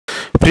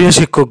প্রিয়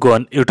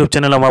শিক্ষকগণ, YouTube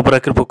channel আমার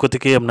বরাকের পক্ষ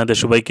থেকে আপনাদের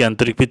সবাইকে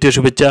আন্তরিক প্রীতীয়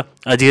শুভেচ্ছা।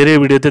 আজকের এই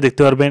ভিডিওতে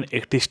দেখতে পারবেন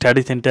একটি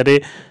স্টাডি সেন্টারে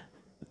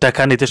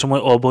টাকা নিতে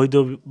সময়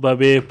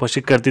অবৈধভাবে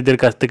প্রশিক্ষার্থীদের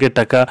কাছ থেকে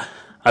টাকা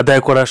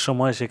আদায় করার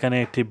সময় সেখানে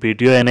একটি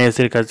ভিডিও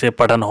এনআইএসের কাছে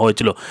পাঠানো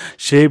হয়েছিল।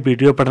 সেই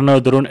ভিডিও পাঠানোর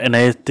দরুন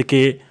এনআইএস থেকে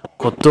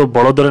কত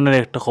বড় ধরনের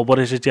একটা খবর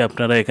এসেছে।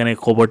 আপনারা এখানে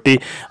খবরটি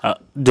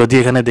যদি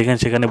এখানে দেখেন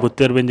সেখানে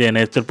বুঝতে পারবেন যে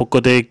এনআইএসের পক্ষ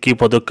থেকে কী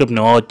পদক্ষেপ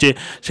নেওয়া হচ্ছে।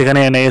 সেখানে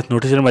এনআইএস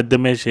নোটিশের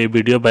মাধ্যমে সেই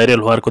ভিডিও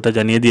ভাইরাল হওয়ার কথা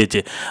জানিয়ে দিয়েছে।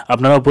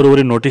 আপনারা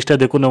পুরোপুরি নোটিশটা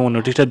দেখুন এবং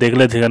নোটিশটা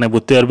দেখলে সেখানে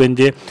বুঝতে পারবেন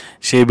যে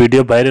সেই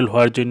ভিডিও ভাইরাল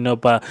হওয়ার জন্য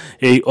বা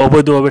এই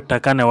অবৈধভাবে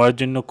টাকা নেওয়ার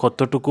জন্য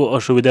কতটুকু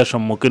অসুবিধার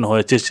সম্মুখীন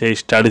হয়েছে সেই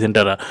স্টাডি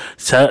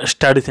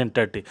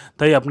সেন্টারটি।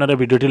 তাই আপনারা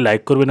ভিডিওটি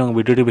লাইক করবেন এবং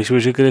ভিডিওটি বেশি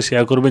বেশি করে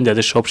শেয়ার করবেন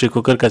যাতে সব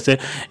শিক্ষকের কাছে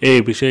এই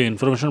বিষয়ে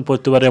ইনফরমেশন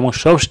পৌঁছতে পারে এবং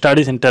সব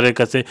স্টাডি সেন্টারের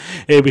কাছে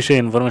এই বিষয়ে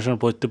ইনফরমেশন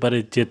পৌঁছতে পারে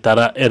যে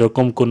তারা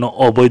এরকম কোনো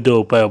অবৈধ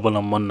উপায়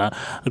অবলম্বন না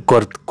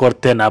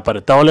করতে না পারে।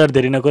 তাহলে আর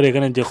দেরি না করে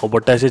এখানে যে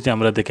খবরটা এসেছে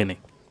আমরা দেখে নিই।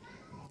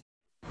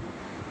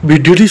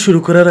 ভিডিওটি শুরু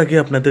করার আগে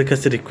আপনাদের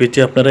কাছে রিকোয়েস্ট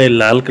যে আপনারা এই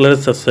লাল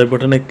কালারের সাবস্ক্রাইব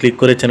বাটনে ক্লিক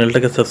করে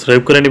চ্যানেলটাকে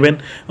সাবস্ক্রাইব করে নেবেন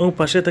এবং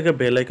পাশে থাকা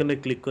বেল আইকনে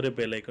ক্লিক করে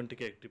বেল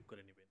আইকনটিকে অ্যাক্টিভ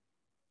করে নেবেন।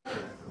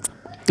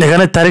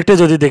 এখানে তারিখটা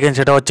যদি দেখেন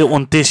সেটা হচ্ছে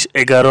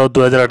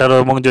 29/11/2018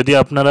 এবং যদি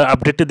আপনারা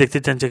আপডেটটি দেখতে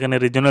চান সেখানে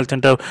রিজিওনাল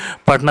সেন্টার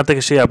পাটনা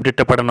থেকে সেই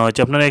আপডেটটা পাঠানো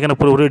হয়েছে। আপনারা এখানে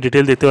পুরোপুরি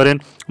ডিটেল দেখতে পারেন।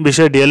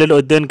 বিষয় ডিএলএড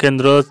অধ্যয়ন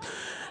কেন্দ্র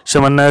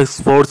समन्वयक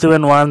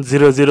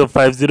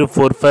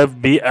 47100505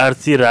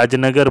 BRC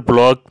राजनगर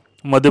ब्लॉक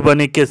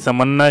मधुबनी के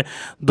समन्वय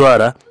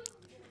द्वारा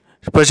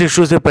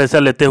प्रशिक्षु से पैसा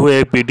लेते हुए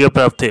एक वीडियो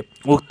प्राप्त थे।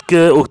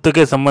 उक्त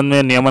के संबंध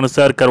में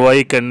नियमानुसार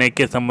कार्रवाई करने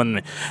के संबंध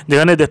में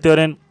যেখানে দেখতে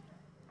পারেন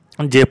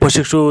যে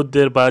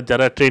প্রশিক্ষকদের বা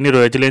যারা ট্রেনি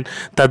রয়েছিলেন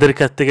তাদের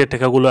কাছ থেকে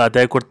টাকাগুলো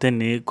আদায়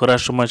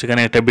করার সময়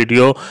সেখানে একটা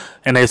ভিডিও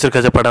এনআইএসের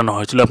কাছে পাঠানো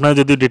হয়েছিল। আপনারা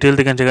যদি ডিটেল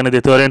দেখেন সেখানে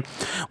দেখতে পারেন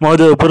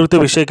महोदय उपरोक्त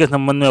विषय के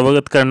संबंध में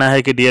अवगत करना है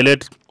कि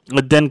डीएलएड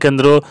अध्ययन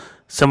केंद्रों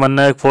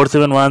समन्वयक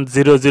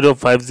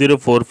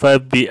 47100505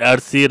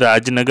 BRC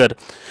राजनगर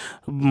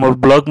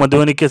ब्लॉक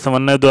मधुबनी के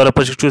समन्वय द्वारा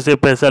प्रशिक्षु से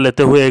पैसा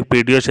लेते हुए एक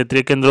वीडियो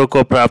क्षेत्रीय केंद्रों को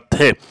प्राप्त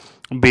है।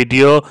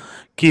 वीडियो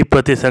की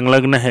प्रति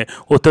संलग्न है।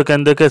 उत्तर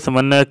केंद्र के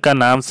समन्वयक का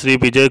नाम श्री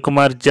विजय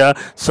कुमार झा,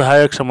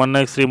 सहायक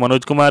समन्वयक श्री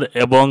मनोज कुमार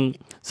एवं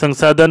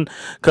संसाधन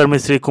कर्मी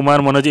श्री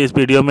कुमार मनोज इस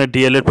वीडियो में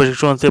डीएलएड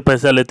प्रशिक्षुओं से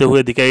पैसा लेते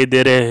हुए दिखाई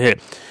दे रहे हैं।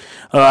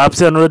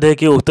 आपसे अनुरोध है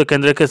कि उक्त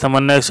केंद्र के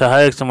समन्वयक,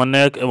 सहायक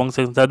समन्वयक एवं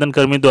संसाधन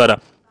कर्मी द्वारा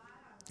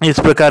इस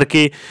प्रकार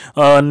की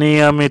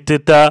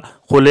अनियमितता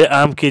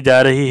खुलेआम की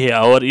जा रही है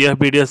और यह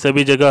वीडियो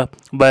सभी जगह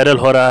वायरल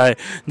हो रहा है,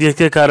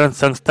 जिसके कारण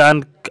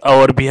संस्थान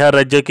और बिहार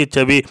राज्य की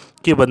छवि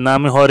की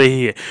बदनामी हो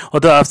रही है। और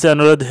तो आपसे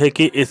अनुरोध है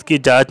कि इसकी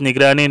जांच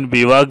निगरानी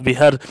विभाग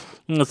बिहार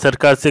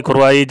सरकार से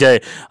करवाई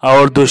जाए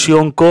और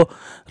दोषियों को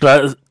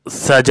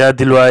सजा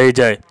दिलवाई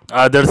जाए।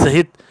 आदर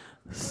सहित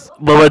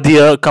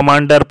भवदीय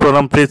कमांडर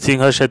परमप्रीत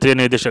सिंह, क्षेत्रीय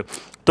निदेशक।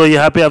 तो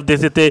यहाँ पे आप देख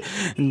सकते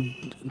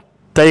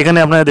তাই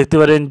এখানে আপনারা দেখতে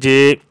পারেন যে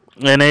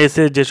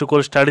এনআইএসের যে সকল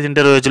স্টাডি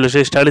সেন্টার হয়েছিল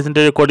সেই স্টাডি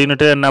সেন্টারের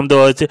কোঅর্ডিনেটরের নাম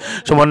দেওয়া হয়েছে।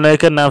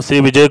 সমন্বয়কের নাম শ্রী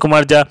বিজয়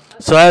কুমার झा,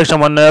 सहायक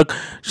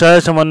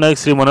समन्वयक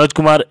श्री मनोज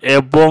कुमार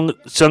एवं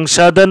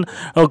संसाधन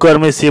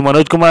कर्मी श्री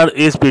मनोज कुमार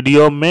इस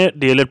वीडियो में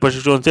डीएलएड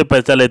प्रशिक्षुओं से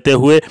पैसा लेते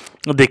हुए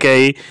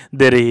दिखाई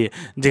दे रही है।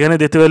 যেখানে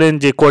দেখতে পেলেন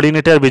যে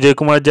কোঅর্ডিনেটর বিজয়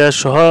কুমার झा,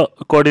 সহ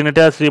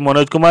কোঅর্ডিনেটর শ্রী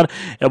মনোজ কুমার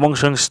এবং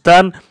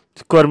সংস্থান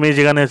কর্মী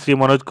যেখানে শ্রী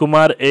মনোজ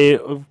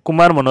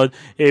কুমার মনোজ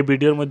এই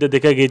ভিডিওর মধ্যে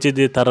দেখা গিয়েছে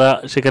যে তারা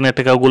সেখানে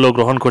টাকাগুলো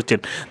গ্রহণ করছেন।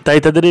 তাই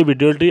তাদের এই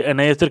ভিডিওটি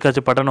এনআইএসের কাছে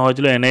পাঠানো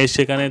হয়েছিল। এনআইএস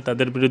সেখানে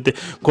তাদের বিরুদ্ধে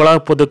কড়া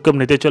পদক্ষেপ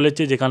নিতে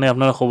চলেছে, যেখানে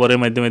আপনারা খবরের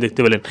মাধ্যমে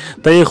দেখতে পেলেন।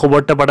 তাই এই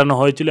খবরটা পাঠানো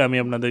হয়েছিল, আমি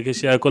আপনাদেরকে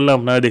শেয়ার করলাম।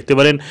 আপনারা দেখতে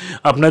পারেন।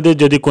 আপনাদের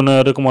যদি কোনো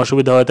এরকম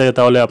অসুবিধা হয়ে থাকে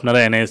তাহলে আপনারা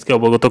এনআইএসকে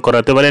অবগত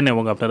করাতে পারেন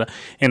এবং আপনারা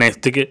এনআইএস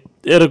থেকে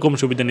এরকম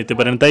সুবিধা নিতে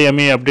পারেন। তাই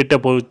আমি আপডেটটা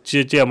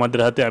পৌঁছেছি আমাদের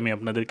হাতে, আমি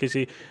আপনাদেরকে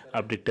সেই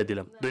আপডেটটা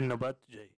দিলাম। ধন্যবাদ। জয়।